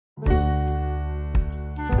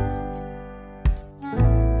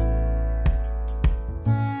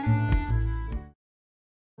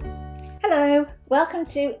Welcome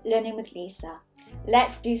to Learning with Lisa.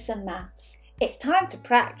 Let's do some maths. It's time to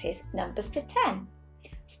practice numbers to 10.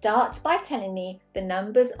 Start by telling me the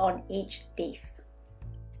numbers on each leaf.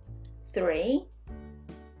 3,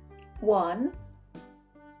 1,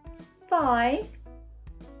 5,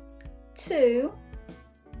 2,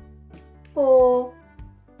 4,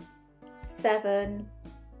 7,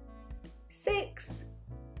 6,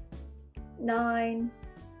 9,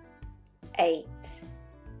 8,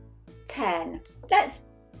 10. Let's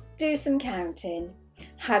do some counting.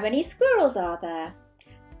 How many squirrels are there?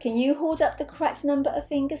 Can you hold up the correct number of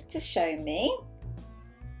fingers to show me?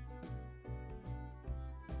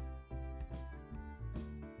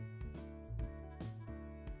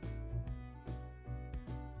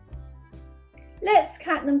 Let's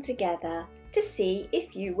count them together to see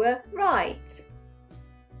if you were right.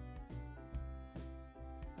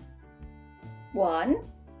 1,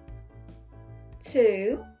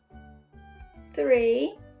 2,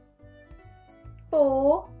 3,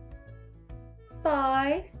 4,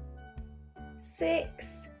 5,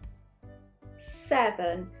 6,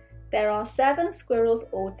 7. There are 7 squirrels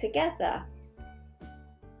altogether.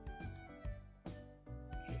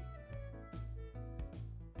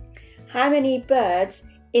 How many birds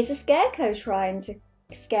is a scarecrow trying to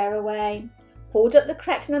scare away? Hold up the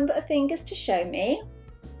correct number of fingers to show me.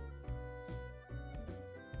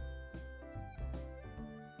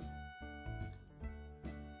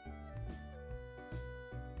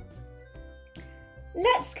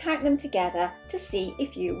 Let's count them together to see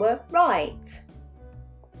if you were right.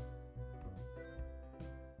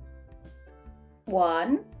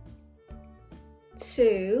 1,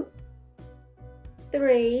 2,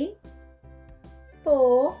 3,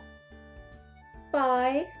 4,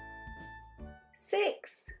 5,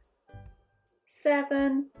 6,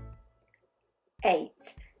 7, 8.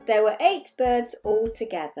 There were 8 birds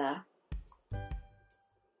altogether.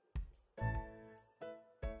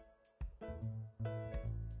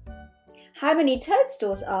 How many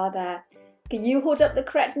toadstools are there? Can you hold up the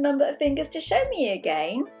correct number of fingers to show me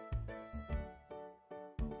again?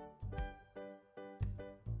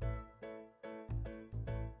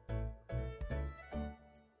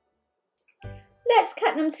 Let's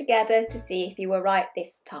count them together to see if you were right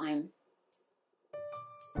this time.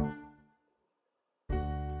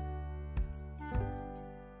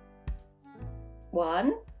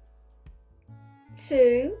 1,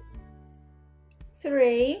 2,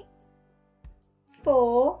 3,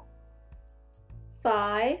 4,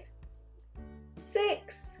 5,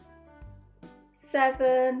 6,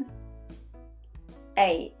 7,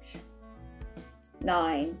 8,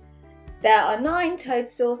 9. There are 9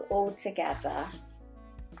 toadstools altogether.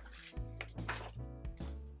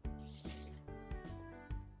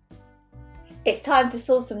 It's time to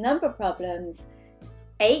solve some number problems.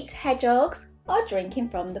 8 hedgehogs are drinking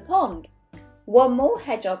from the pond. 1 more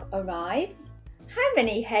hedgehog arrives. How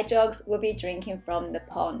many hedgehogs will be drinking from the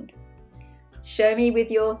pond? Show me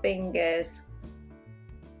with your fingers.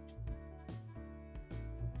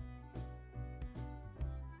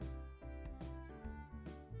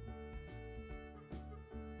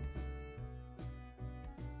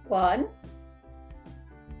 One,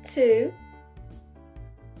 2,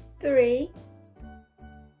 3,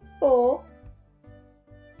 4,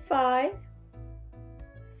 5,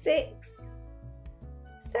 6,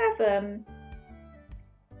 7,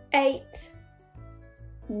 8,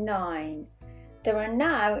 9. There are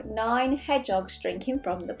now 9 hedgehogs drinking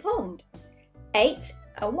from the pond. 8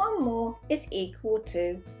 and 1 more is equal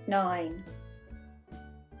to 9.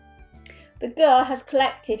 The girl has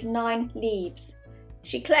collected 9 leaves.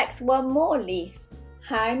 She collects 1 more leaf.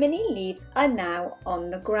 How many leaves are now on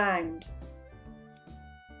the ground?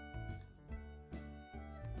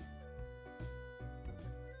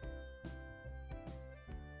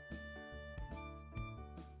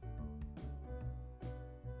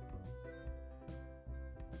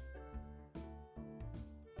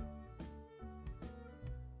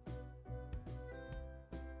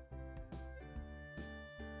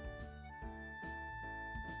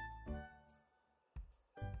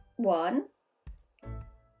 One,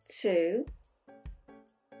 2,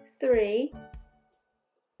 3,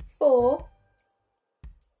 4,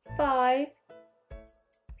 5,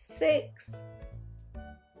 6,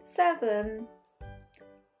 7,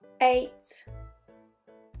 8,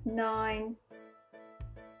 9,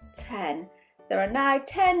 10. There are now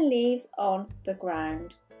 10 leaves on the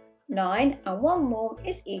ground. 9 and 1 more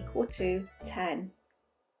is equal to 10.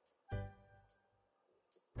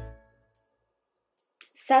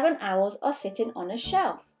 7 owls are sitting on a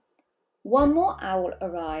shelf. 1 more owl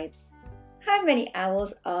arrives. How many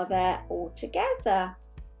owls are there altogether?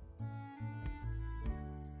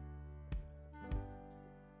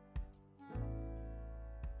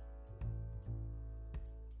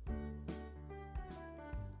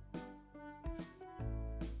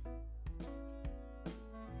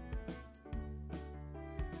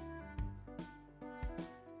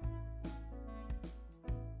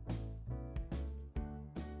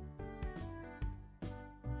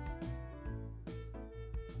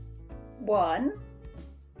 1,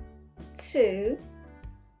 2,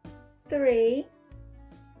 3,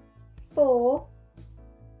 4,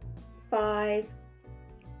 5,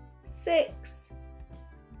 6,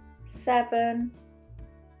 7,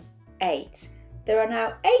 8. There are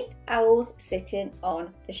now 8 owls sitting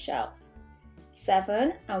on the shelf.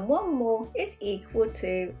 7 and 1 more is equal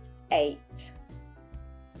to 8.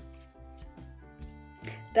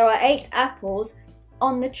 There are 8 apples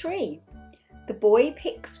on the tree. The boy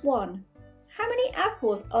picks one. How many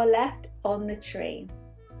apples are left on the tree?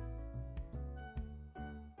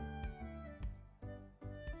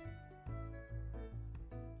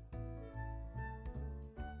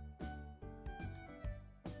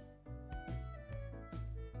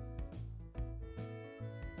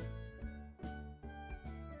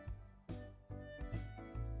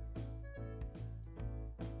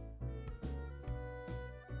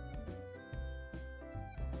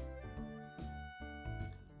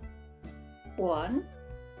 One,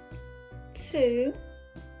 2,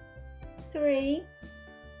 3,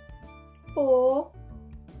 4,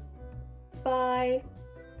 5,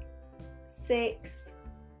 6,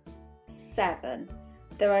 7.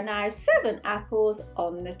 There are now 7 apples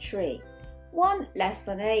on the tree. 1 less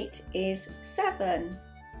than 8 is 7.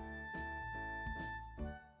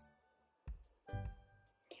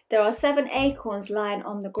 There are 7 acorns lying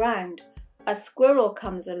on the ground. A squirrel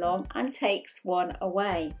comes along and takes one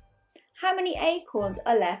away. How many acorns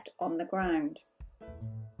are left on the ground?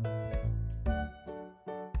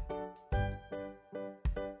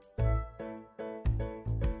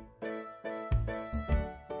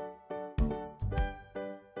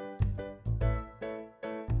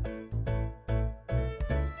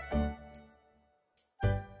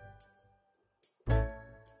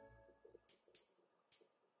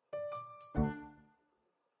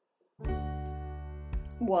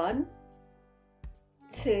 One,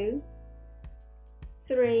 2,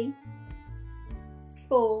 3,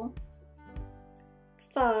 4,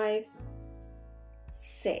 5,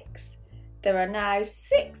 6. There are now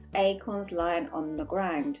 6 acorns lying on the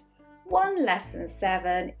ground. 1 less than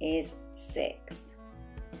 7 is 6.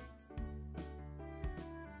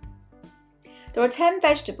 There are 10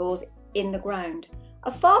 vegetables in the ground.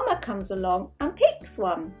 A farmer comes along and picks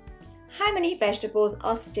one. How many vegetables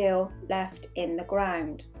are still left in the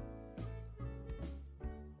ground?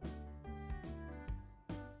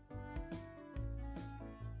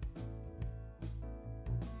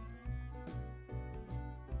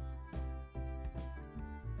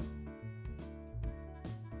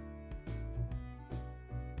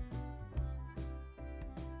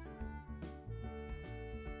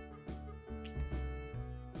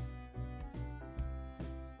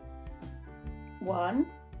 One,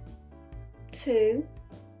 2,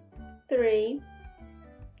 3,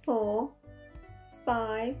 4,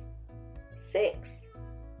 5, 6,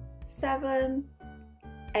 7,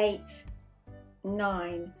 8,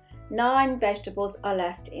 9. 9 vegetables are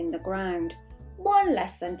left in the ground. 1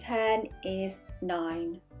 less than 10 is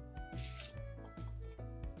 9.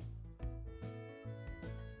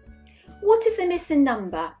 What is the missing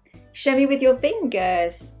number? Show me with your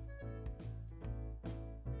fingers.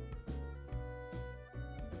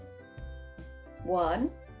 1,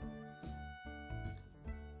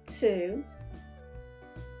 2,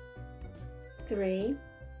 3,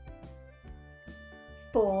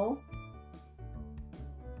 4,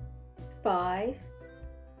 5,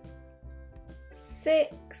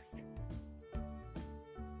 6,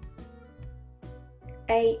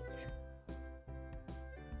 8,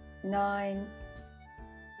 9,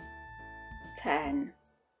 10.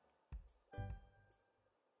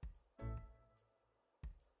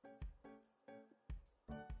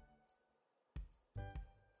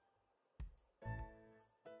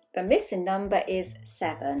 The missing number is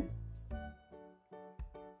 7.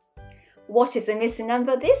 What is the missing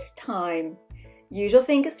number this time? Use your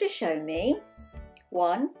fingers to show me.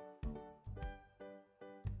 1,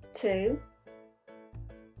 2,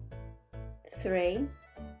 3,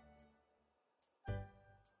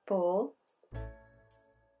 4,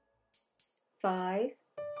 5,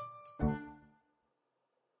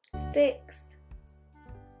 6,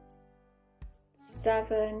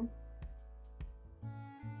 7,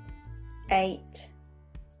 8,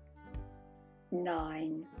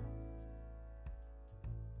 9.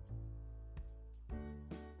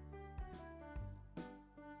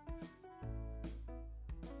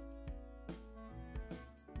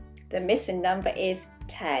 The missing number is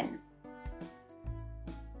 10.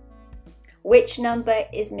 Which number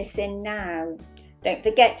is missing now? Don't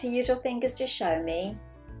forget to use your fingers to show me.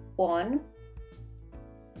 1,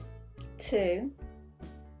 2,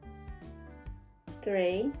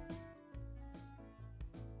 3,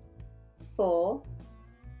 4,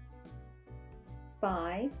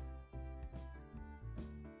 5,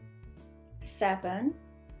 7,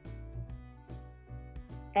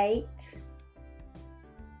 8,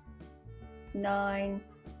 9,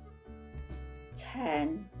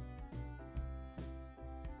 10.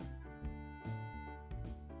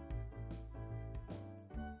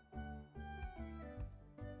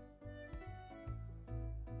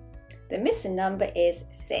 The missing number is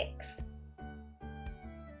 6.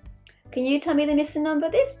 Can you tell me the missing number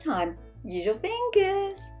this time? Use your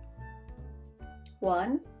fingers.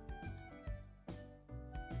 1,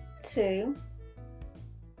 2,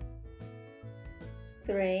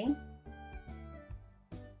 3,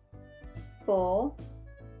 4,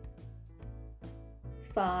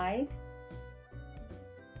 5,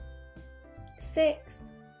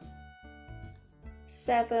 6,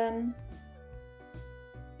 7,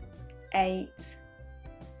 8,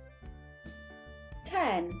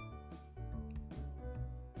 10.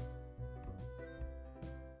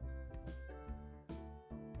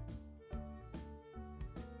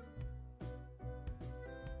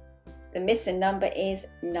 The missing number is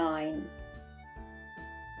 9.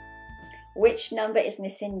 Which number is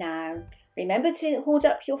missing now? Remember to hold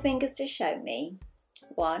up your fingers to show me.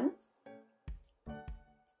 1,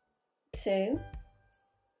 2,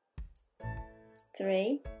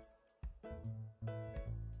 3,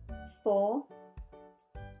 4,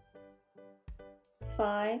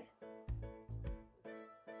 5,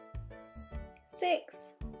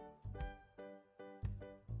 6,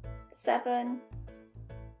 7,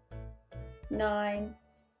 9,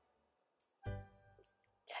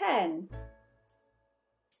 10.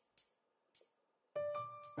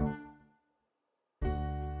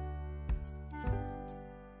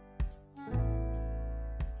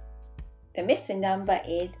 The missing number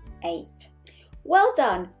is 8. Well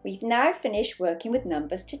done! We've now finished working with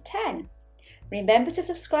numbers to 10. Remember to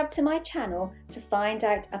subscribe to my channel to find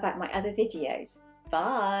out about my other videos.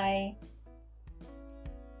 Bye!